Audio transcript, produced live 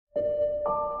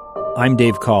I'm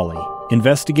Dave Cawley,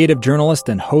 investigative journalist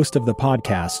and host of the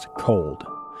podcast Cold.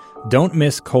 Don't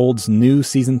miss Cold's new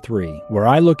Season 3, where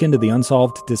I look into the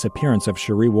unsolved disappearance of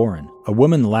Cherie Warren, a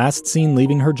woman last seen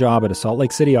leaving her job at a Salt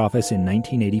Lake City office in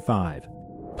 1985.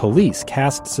 Police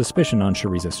cast suspicion on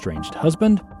Cherie's estranged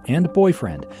husband and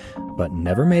boyfriend, but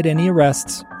never made any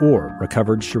arrests or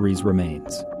recovered Cherie's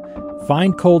remains.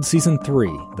 Find Cold Season 3,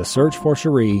 The Search for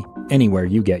Cherie, anywhere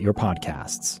you get your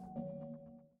podcasts.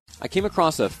 I came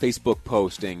across a Facebook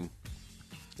posting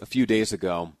a few days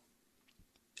ago,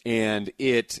 and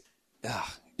it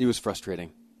was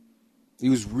frustrating. It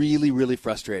was really, really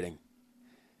frustrating.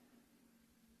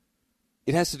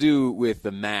 It has to do with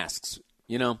the masks.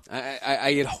 You know,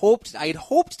 I had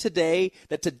hoped today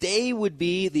that today would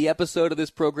be the episode of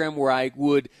this program where I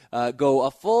would go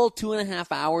a full 2.5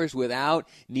 hours without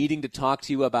needing to talk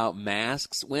to you about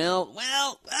masks. Well,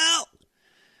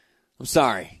 I'm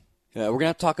sorry. We're going to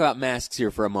have to talk about masks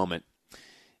here for a moment.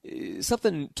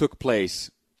 Something took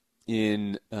place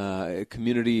in a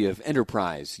community of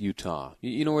Enterprise, Utah.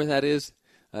 You know where that is?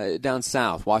 Down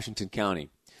south, Washington County.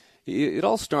 It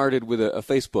all started with a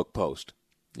Facebook post.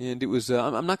 And it was,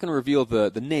 I'm not going to reveal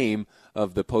the name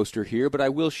of the poster here, but I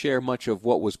will share much of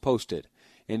what was posted.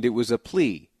 And it was a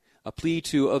plea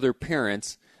to other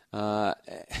parents,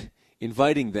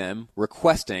 inviting them,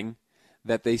 requesting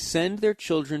that they send their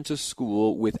children to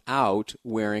school without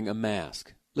wearing a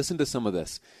mask. Listen to some of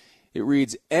this. It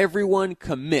reads, "Everyone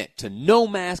commit to No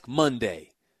Mask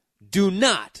Monday. Do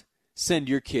not send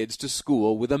your kids to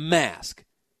school with a mask."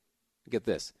 Get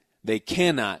this. They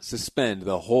cannot suspend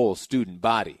the whole student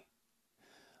body.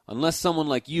 Unless someone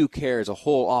like you cares a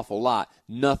whole awful lot,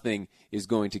 nothing is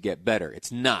going to get better.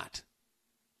 It's not.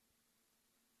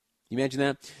 You imagine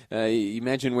that?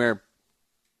 Imagine where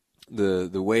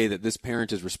the way that this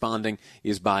parent is responding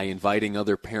is by inviting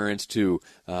other parents to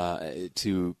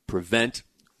prevent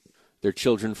their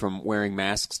children from wearing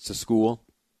masks to school.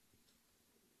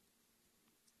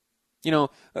 You know,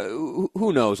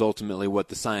 who knows ultimately what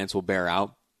the science will bear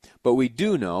out, but we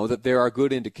do know that there are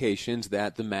good indications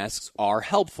that the masks are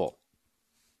helpful.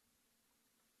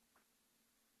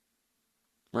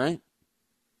 Right?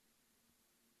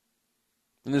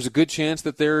 And there's a good chance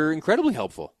that they're incredibly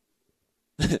helpful.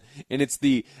 and it's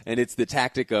the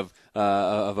tactic of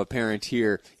a parent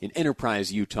here in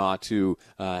Enterprise, Utah, to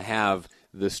have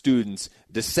the students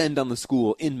descend on the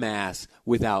school en masse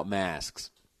without masks.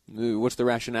 What's the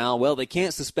rationale? Well, they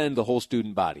can't suspend the whole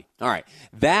student body. All right,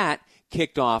 that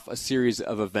kicked off a series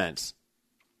of events.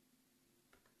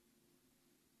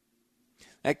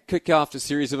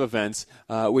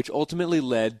 Which ultimately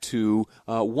led to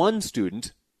one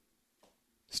student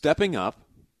stepping up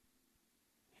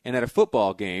and at a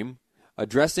football game,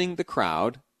 addressing the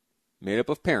crowd, made up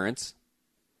of parents,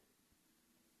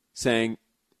 saying,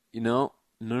 no,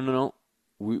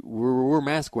 we're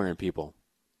mask-wearing people.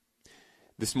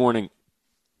 This morning,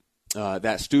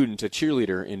 that student, a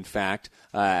cheerleader, in fact,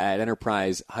 at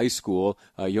Enterprise High School,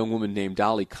 a young woman named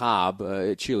Dallee Cobb,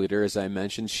 a cheerleader, as I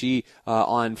mentioned, she,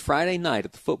 on Friday night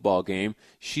at the football game,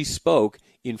 she spoke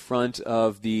in front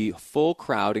of the full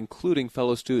crowd, including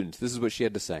fellow students. This is what she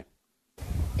had to say.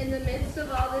 In the midst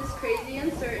of all this crazy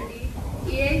uncertainty,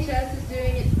 EHS is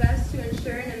doing its best to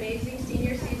ensure an amazing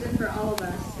senior season for all of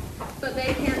us. But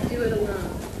they can't do it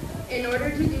alone. In order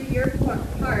to do your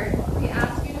part, we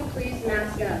ask you to please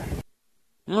mask up.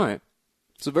 All right.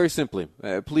 So very simply,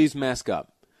 please mask up.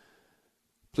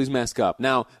 Please mask up.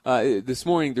 Now, this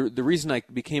morning, the reason I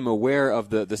became aware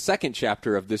of the second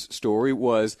chapter of this story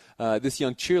was this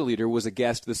young cheerleader was a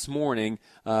guest this morning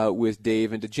with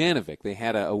Dave and Dejanovic. They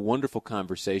had a wonderful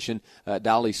conversation.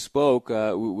 Dallee spoke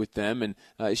with them, and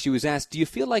she was asked, do you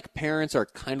feel like parents are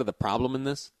kind of the problem in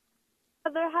this?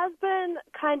 There has been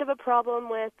kind of a problem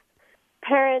with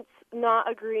parents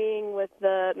not agreeing with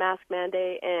the mask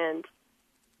mandate, and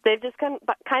they've just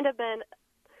kind of been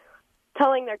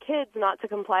telling their kids not to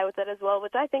comply with it as well,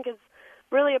 which I think is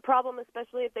really a problem,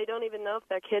 especially if they don't even know if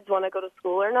their kids want to go to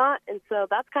school or not. And so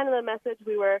that's kind of the message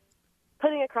we were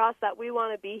putting across, that we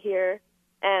want to be here,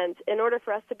 and in order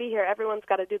for us to be here, everyone's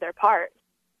got to do their part.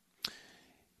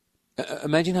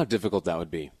 Imagine how difficult that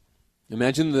would be.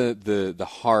 Imagine the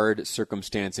hard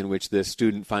circumstance in which this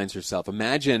student finds herself.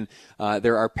 Imagine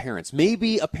there are parents,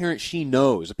 maybe a parent she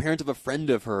knows, a parent of a friend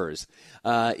of hers,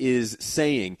 is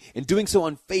saying, and doing so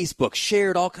on Facebook,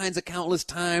 shared all kinds of countless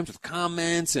times with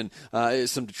comments and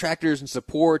some detractors and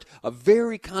support, a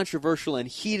very controversial and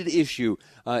heated issue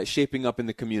shaping up in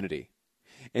the community.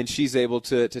 and she's able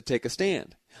to take a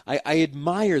stand. I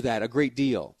admire that a great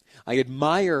deal. I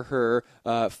admire her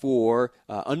for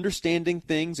understanding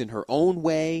things in her own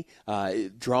way,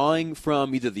 drawing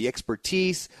from either the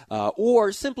expertise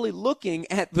or simply looking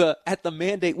at the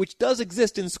mandate, which does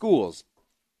exist in schools.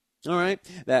 All right,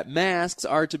 that masks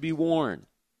are to be worn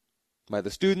by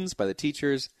the students, by the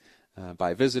teachers,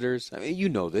 by visitors. I mean, you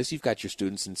know this. You've got your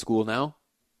students in school now.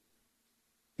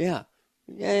 Yeah.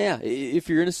 If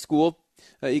you're in a school,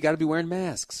 you got to be wearing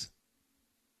masks.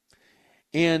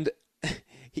 And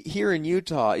here in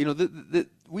Utah,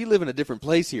 we live in a different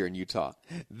place here in Utah.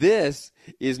 This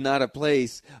is not a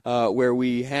place where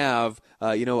we have,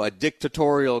 a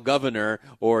dictatorial governor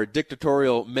or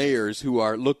dictatorial mayors who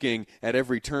are looking at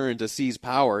every turn to seize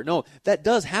power. No, that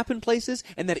does happen places,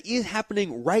 and that is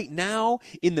happening right now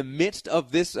in the midst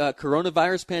of this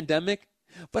coronavirus pandemic.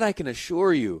 But I can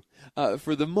assure you,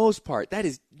 for the most part, that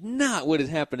is not what is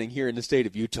happening here in the state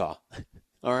of Utah.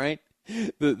 All right?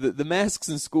 The masks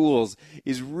in schools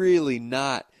is really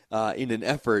not in an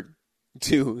effort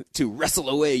to wrestle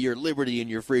away your liberty and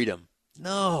your freedom.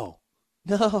 No.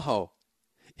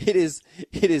 It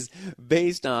is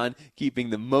based on keeping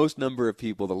the most number of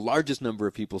people, the largest number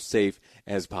of people safe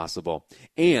as possible.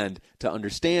 And to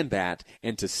understand that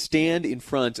and to stand in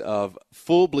front of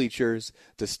full bleachers,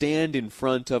 to stand in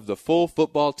front of the full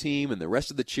football team and the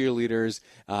rest of the cheerleaders,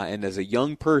 and as a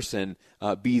young person,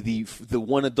 be the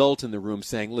one adult in the room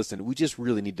saying, listen, we just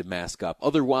really need to mask up.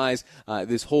 Otherwise,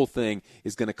 this whole thing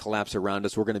is going to collapse around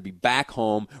us. We're going to be back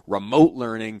home, remote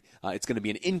learning. It's going to be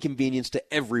an inconvenience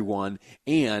to everyone.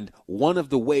 And one of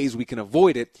the ways we can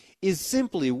avoid it is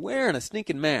simply wearing a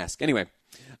stinking mask. Anyway,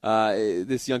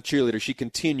 this young cheerleader, she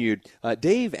continued.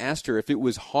 Dave asked her if it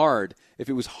was hard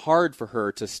for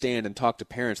her to stand and talk to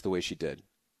parents the way she did.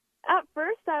 At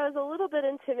first, I was a little bit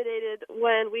intimidated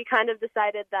when we kind of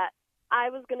decided that I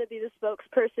was going to be the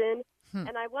spokesperson.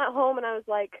 And I went home and I was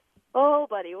like, oh,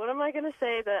 buddy, what am I going to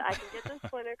say that I can get this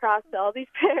point across to all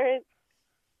these parents?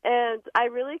 And I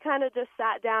really kind of just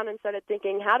sat down and started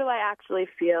thinking, how do I actually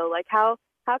feel? Like, how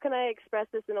can I express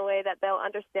this in a way that they'll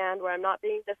understand, where I'm not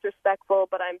being disrespectful,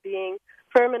 but I'm being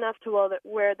firm enough to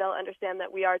where they'll understand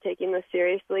that we are taking this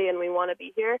seriously and we want to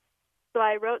be here? So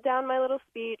I wrote down my little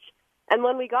speech. And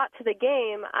when we got to the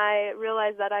game, I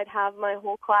realized that I'd have my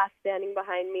whole class standing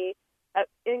behind me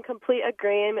in complete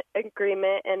agreement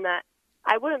and that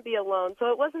I wouldn't be alone. So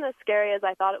it wasn't as scary as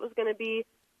I thought it was going to be,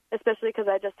 especially because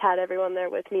I just had everyone there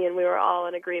with me and we were all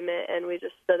in agreement and we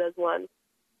just stood as one.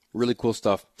 Really cool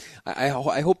stuff. I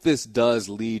hope this does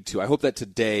lead to, I hope that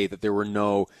today that there were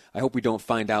I hope we don't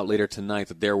find out later tonight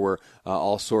that there were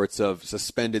all sorts of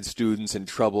suspended students in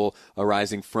trouble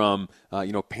arising from,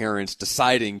 parents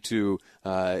deciding to,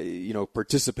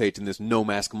 participate in this No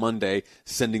Mask Monday,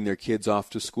 sending their kids off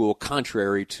to school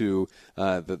contrary to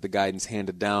the guidance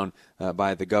handed down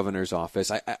by the governor's office.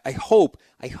 I hope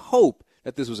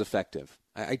that this was effective.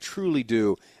 I truly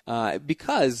do,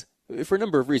 because for a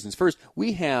number of reasons. First,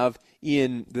 we have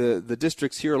in the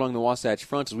districts here along the Wasatch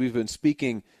Front, as we've been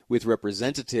speaking with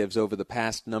representatives over the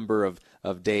past number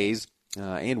of days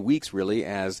and weeks, really,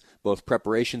 as both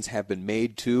preparations have been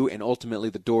made to and ultimately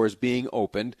the doors being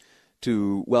opened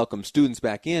to welcome students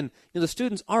back in, the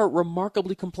students are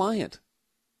remarkably compliant.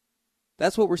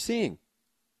 That's what we're seeing.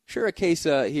 Sure, a case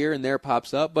here and there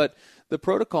pops up, but the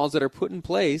protocols that are put in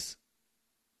place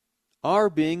are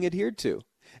being adhered to.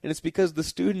 And it's because the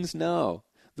students know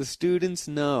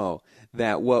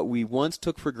that what we once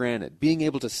took for granted, being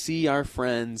able to see our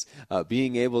friends,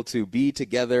 being able to be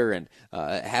together and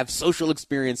have social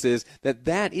experiences,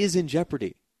 that is in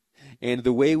jeopardy. And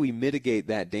the way we mitigate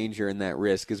that danger and that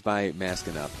risk is by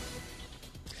masking up.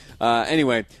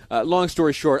 Anyway, long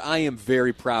story short, I am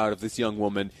very proud of this young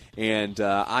woman, and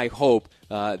I hope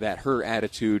that her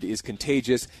attitude is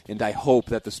contagious, and I hope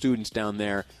that the students down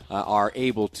there are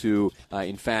able to,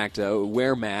 in fact,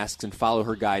 wear masks and follow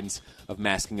her guidance of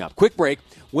masking up. Quick break.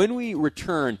 When we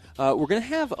return, we're going to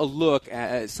have a look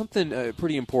at something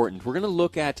pretty important. We're going to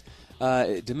look at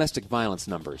domestic violence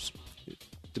numbers.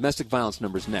 Domestic violence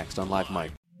numbers next on Live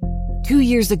Mike. 2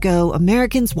 years ago,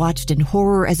 Americans watched in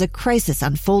horror as a crisis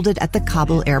unfolded at the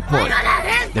Kabul airport.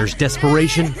 There's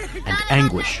desperation and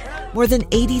anguish. More than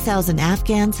 80,000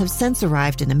 Afghans have since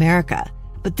arrived in America,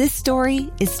 but this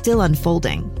story is still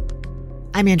unfolding.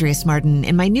 I'm Andrea Smartin.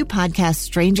 In my new podcast,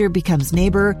 Stranger Becomes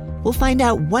Neighbor, we'll find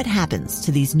out what happens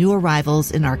to these new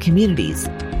arrivals in our communities.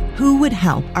 Who would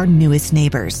help our newest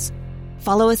neighbors?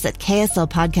 Follow us at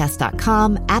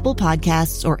kslpodcast.com, Apple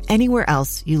Podcasts, or anywhere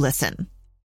else you listen.